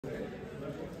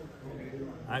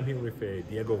I'm here with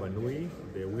Daigo and Looy,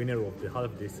 the winner of the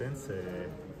half distance,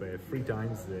 3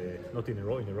 times, not in a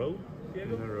row, in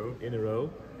a row.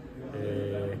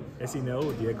 As you know,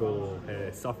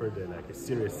 Daigo suffered like a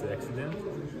serious accident.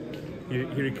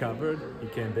 He recovered, he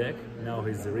came back, now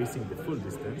he's racing the full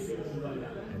distance.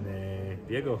 And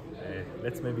Daigo,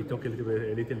 let's maybe talk a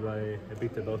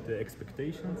bit about the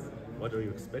expectations. What are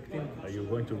you expecting? Are you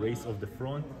going to race off the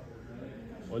front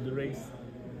all the race?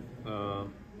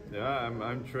 Yeah,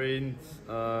 I'm trained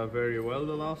very well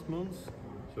the last months,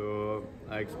 so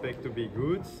I expect to be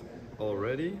good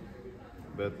already,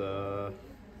 but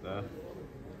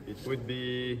it would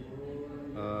be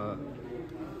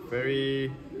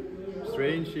very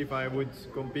strange if I would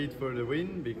compete for the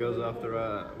win, because after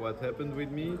what happened with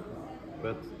me,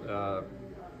 but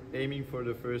aiming for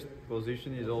the first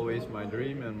position is always my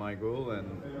dream and my goal, and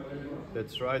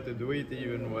let's try to do it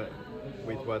even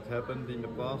with what happened in the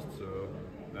past, so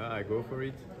I go for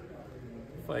it.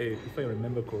 If I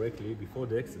remember correctly, before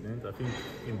the accident, I think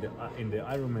in the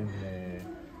Israman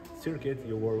circuit,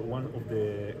 you were one of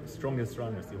the strongest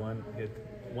runners. You had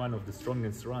one of the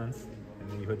strongest runs,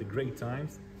 and you had the great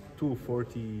times,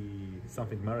 2:40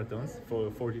 something marathons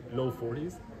for low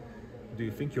 40s. Do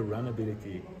you think your run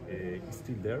ability is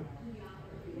still there?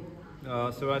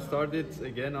 So I started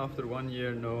again after 1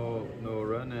 year no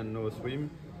run and no swim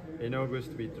in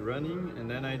August with running, and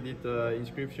then I did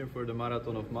inscription for the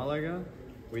Marathon of Malaga,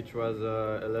 which was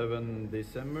 11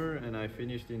 December, and I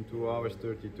finished in 2 hours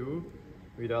 32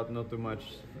 without not too much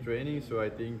training, so I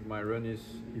think my run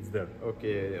it's there.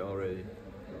 Okay already.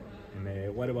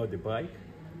 And what about the bike?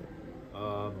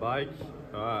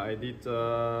 I did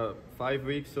 5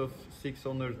 weeks of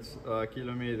 600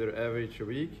 kilometer average a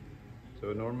week,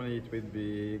 so normally it would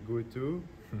be good too.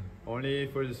 Only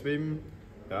for the swim,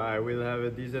 I will have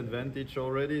a disadvantage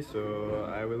already, so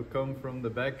I will come from the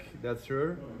back, that's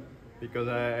sure, because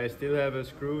I still have a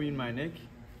screw in my neck,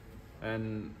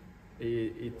 and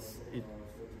it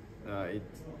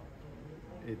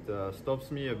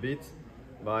stops me a bit.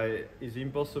 But it's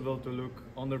impossible to look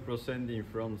 100% in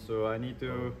front, so I need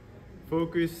to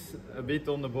focus a bit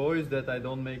on the boys that I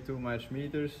don't make too much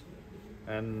meters,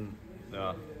 and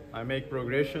I make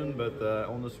progression, but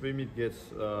on the swim it gets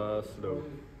slow.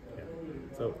 Yeah.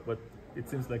 So, but it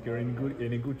seems like you're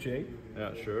in a good shape.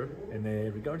 Yeah, sure. And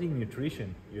regarding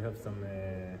nutrition, you have some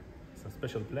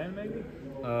special plan maybe?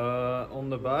 On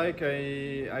the bike,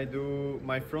 I do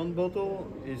my front bottle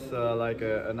is like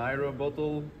an aero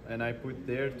bottle, and I put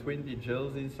there 20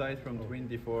 gels inside from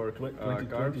 24 carbs.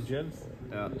 20 gels?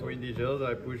 Yeah, 20 gels.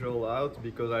 I push all out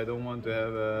because I don't want to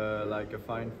have like a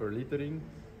fine for littering.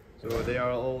 So they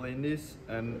are all in this,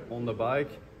 and on the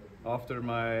bike, after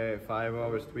my 5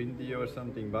 hours 20 or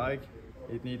something bike,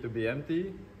 it need to be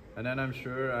empty. And then I'm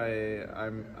sure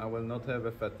I will not have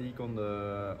a fatigue on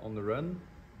the run.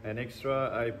 And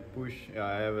extra, I push.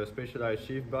 I have a specialized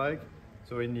shift bike,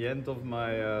 so in the end of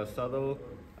my saddle,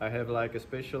 I have like a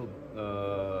special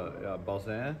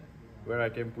basin where I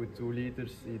can put 2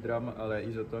 liters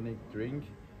isotonic drink.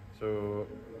 So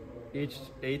each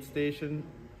aid station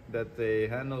that they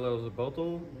handle as a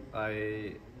bottle,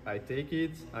 I take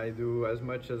it. I do as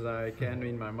much as I can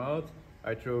in my mouth.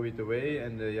 I throw it away,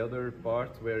 and the other part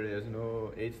where there's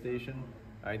no aid station,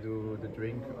 I do the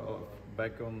drink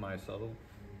back on my saddle.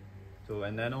 So,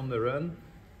 and then on the run,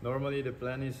 normally the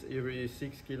plan is every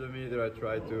 6 kilometers I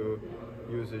try to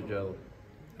use a gel,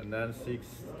 and then 6,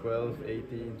 12,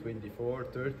 18, 24,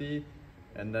 30,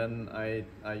 and then I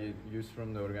use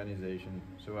from the organization.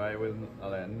 So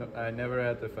I never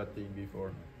had a fatigue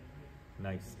before.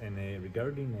 Nice. And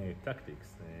regarding tactics,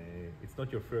 it's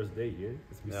not your first day here.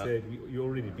 As we said, you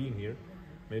already been here.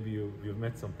 Maybe you've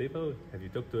met some people. Have you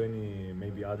talked to any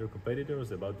maybe other competitors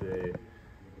about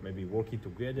maybe working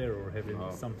together or having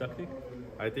some tactic?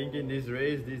 I think in this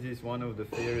race, this is one of the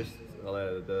fairest,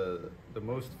 the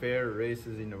most fair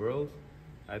races in the world.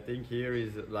 I think here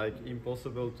is like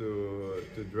impossible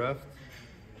to draft,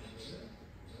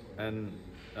 and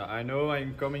I know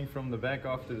I'm coming from the back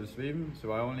after the swim,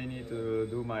 so I only need to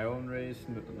do my own race,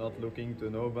 not looking to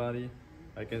nobody.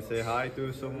 I can say hi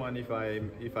to someone if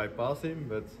I pass him,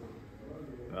 but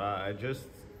I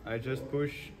just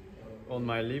push on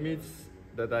my limits,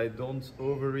 that I don't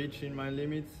overreach in my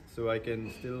limits, so I can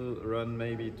still run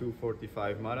maybe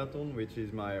 2:45 marathon, which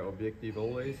is my objective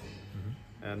always.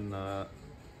 And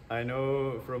I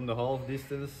know from the half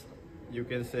distance, you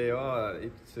can say, oh,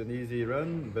 it's an easy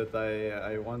run, but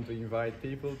I want to invite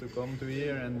people to come to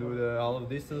here and do the half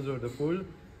distance or the full,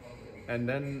 and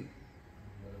then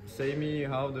say me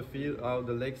how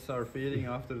the legs are feeling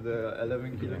after the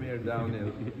 11 kilometer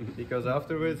downhill. Because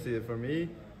afterwards, for me,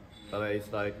 But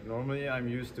it's like normally I'm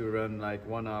used to run like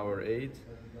 1 hour 8,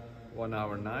 1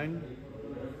 hour 9,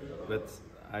 but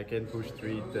I can't push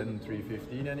 310,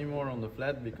 315 anymore on the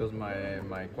flat because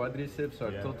my quadriceps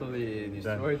are totally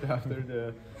destroyed after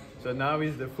the. So now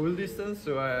is the full distance.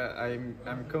 So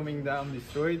I'm coming down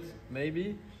destroyed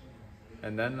maybe,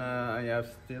 and then I have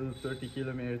still 30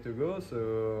 kilometers to go.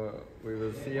 So we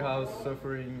will see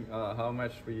how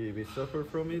much we suffer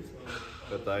from it.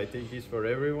 But I think it's for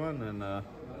everyone, and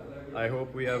I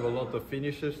hope we have a lot of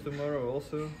finishers tomorrow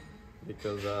also,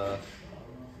 because.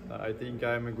 I think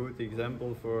I'm a good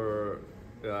example for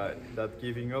that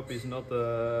giving up is not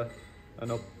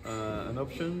an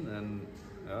option, and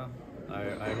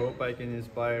I hope I can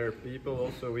inspire people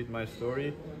also with my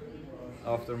story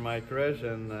after my crash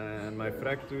and my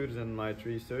fractures and my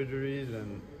 3 surgeries,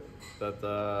 and that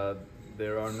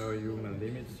there are no human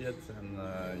limits yet,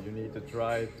 and you need to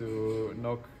try to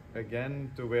knock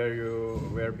again to where you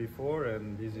were before,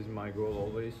 and this is my goal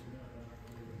always.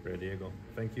 Great, Diego.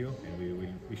 Thank you, and we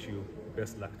will wish you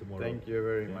best luck tomorrow. Thank you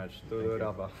very much. Todo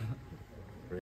raba.